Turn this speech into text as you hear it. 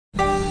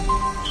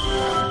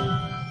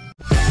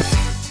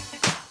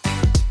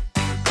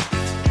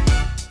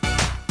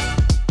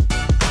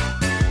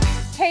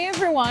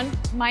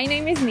everyone. My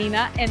name is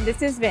Nina and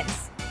this is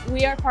Vince.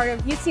 We are part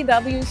of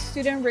UCW's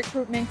student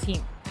recruitment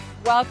team.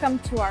 Welcome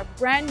to our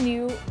brand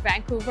new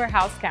Vancouver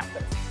House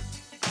campus.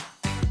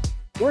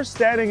 We're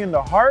standing in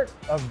the heart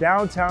of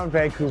downtown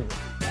Vancouver.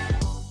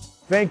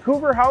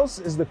 Vancouver House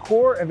is the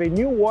core of a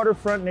new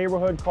waterfront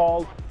neighborhood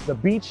called the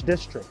Beach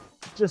District.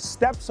 Just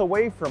steps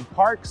away from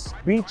parks,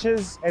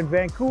 beaches, and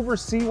Vancouver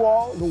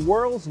seawall, the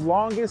world's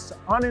longest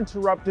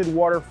uninterrupted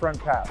waterfront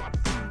path.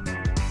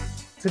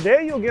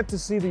 Today, you'll get to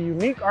see the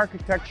unique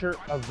architecture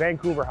of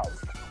Vancouver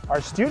House, our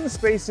student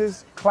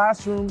spaces,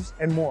 classrooms,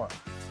 and more.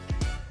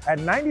 At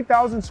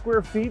 90,000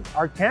 square feet,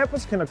 our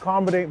campus can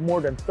accommodate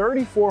more than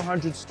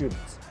 3,400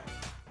 students.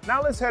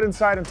 Now let's head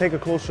inside and take a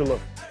closer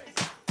look.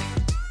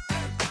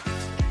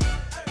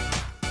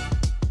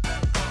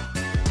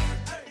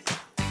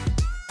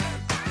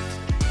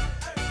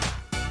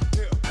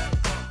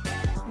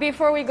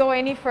 Before we go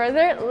any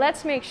further,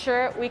 let's make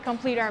sure we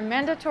complete our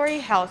mandatory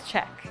health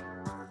check.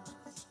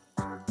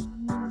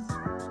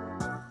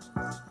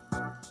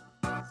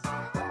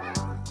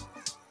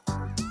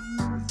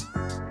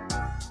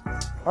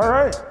 All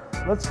right,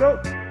 let's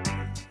go.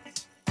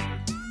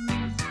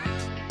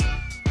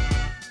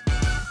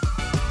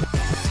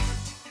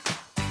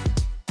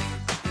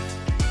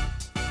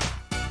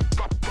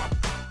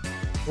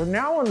 We're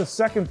now on the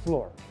second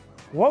floor.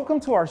 Welcome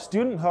to our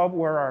student hub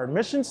where our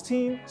admissions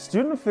team,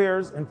 student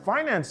affairs, and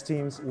finance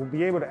teams will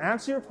be able to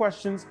answer your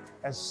questions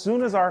as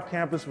soon as our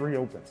campus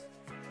reopens.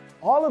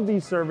 All of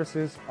these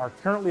services are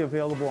currently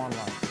available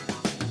online.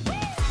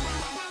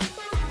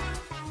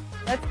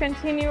 Let's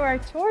continue our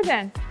tour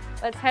then.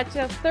 Let's head to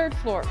the third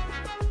floor.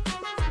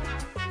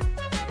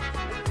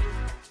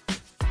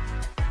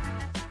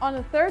 On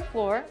the third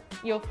floor,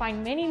 you'll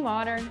find many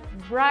modern,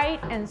 bright,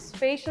 and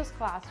spacious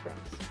classrooms.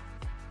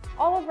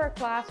 All of our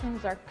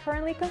classrooms are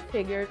currently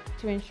configured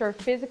to ensure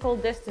physical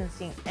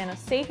distancing and a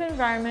safe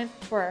environment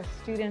for our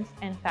students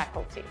and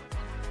faculty.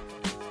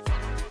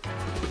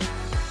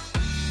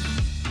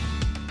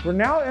 We're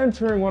now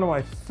entering one of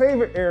my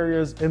favorite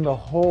areas in the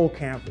whole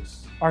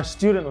campus, our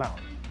student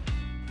lounge.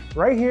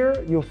 Right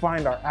here, you'll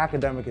find our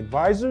academic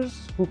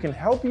advisors who can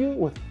help you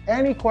with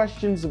any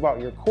questions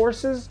about your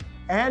courses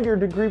and your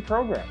degree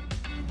program.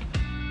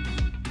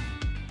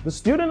 The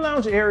student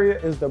lounge area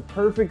is the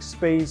perfect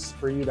space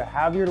for you to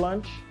have your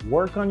lunch,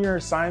 work on your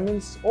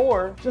assignments,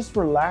 or just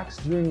relax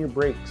during your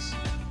breaks.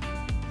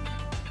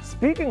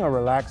 Speaking of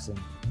relaxing,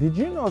 did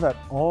you know that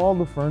all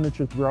the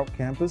furniture throughout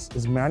campus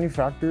is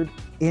manufactured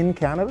in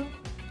Canada?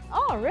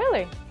 Oh,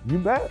 really? You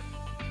bet.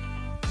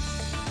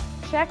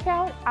 Check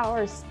out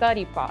our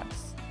study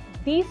pods.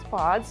 These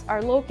pods are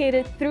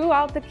located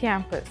throughout the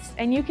campus,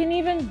 and you can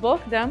even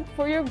book them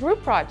for your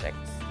group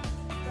projects.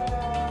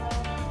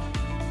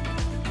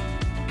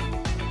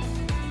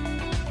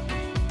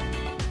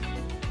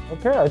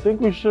 Okay, I think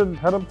we should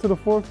head up to the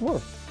fourth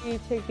floor. You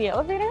take the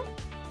elevator?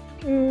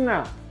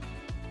 No,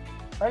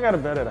 I got a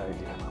better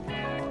idea.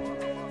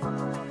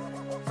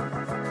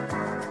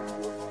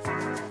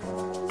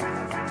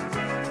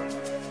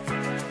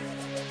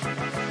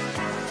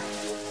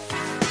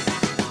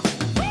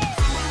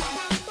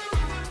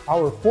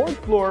 Our fourth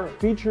floor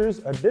features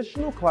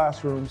additional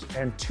classrooms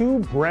and 2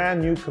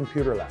 brand new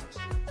computer labs.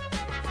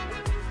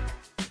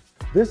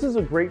 This is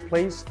a great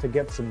place to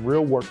get some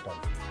real work done.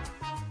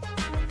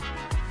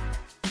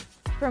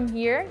 From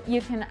here,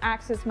 you can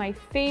access my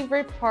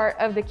favorite part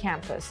of the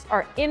campus,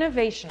 our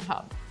innovation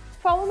hub.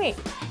 Follow me.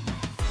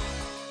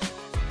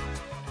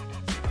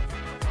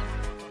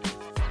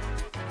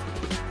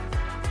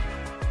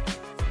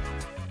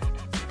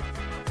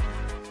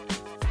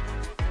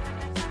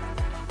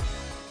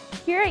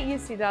 Here at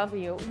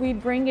UCW, we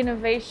bring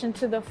innovation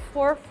to the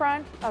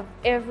forefront of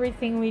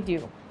everything we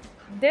do.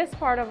 This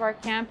part of our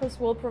campus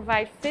will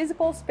provide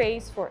physical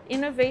space for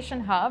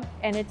Innovation Hub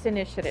and its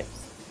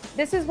initiatives.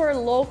 This is where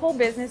local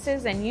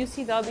businesses and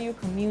UCW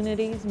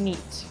communities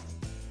meet.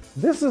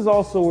 This is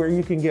also where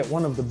you can get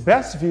one of the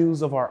best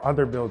views of our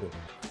other building.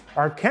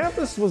 Our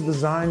campus was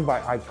designed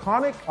by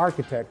iconic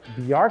architect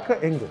Bjarke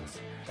Ingels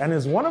and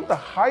is one of the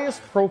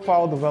highest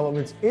profile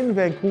developments in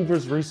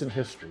Vancouver's recent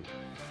history.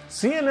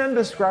 CNN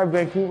described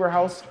Vancouver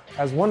House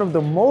as one of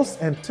the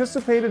most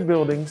anticipated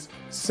buildings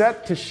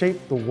set to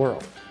shape the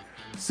world.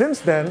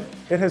 Since then,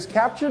 it has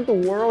captured the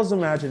world's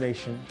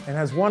imagination and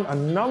has won a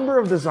number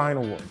of design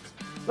awards.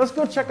 Let's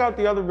go check out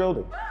the other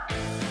building.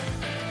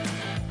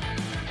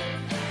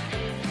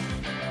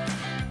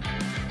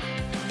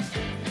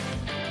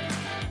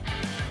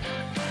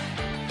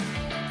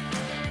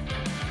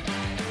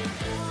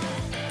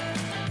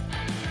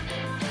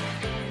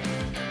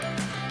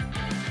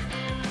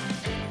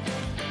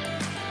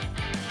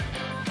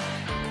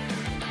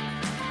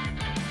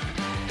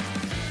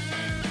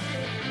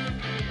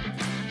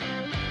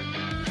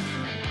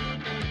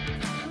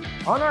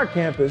 On our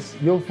campus,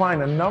 you'll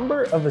find a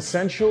number of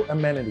essential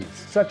amenities,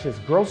 such as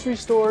grocery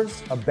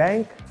stores, a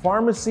bank,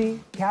 pharmacy,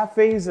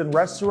 cafes, and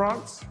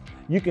restaurants.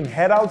 You can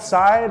head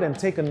outside and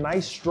take a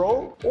nice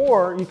stroll,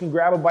 or you can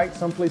grab a bite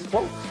someplace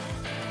close.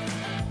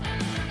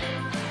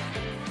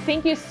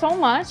 Thank you so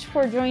much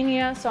for joining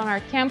us on our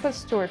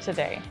campus tour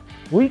today.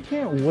 We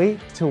can't wait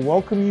to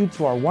welcome you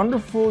to our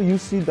wonderful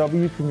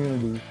UCW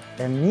community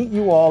and meet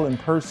you all in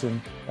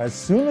person as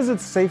soon as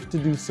it's safe to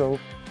do so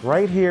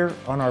right here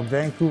on our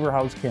Vancouver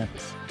House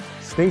campus.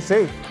 Stay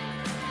safe.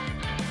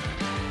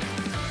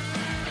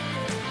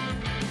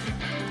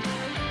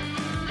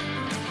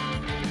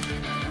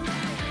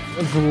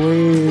 That's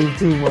way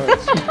too much.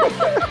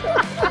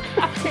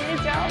 Can you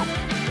tell?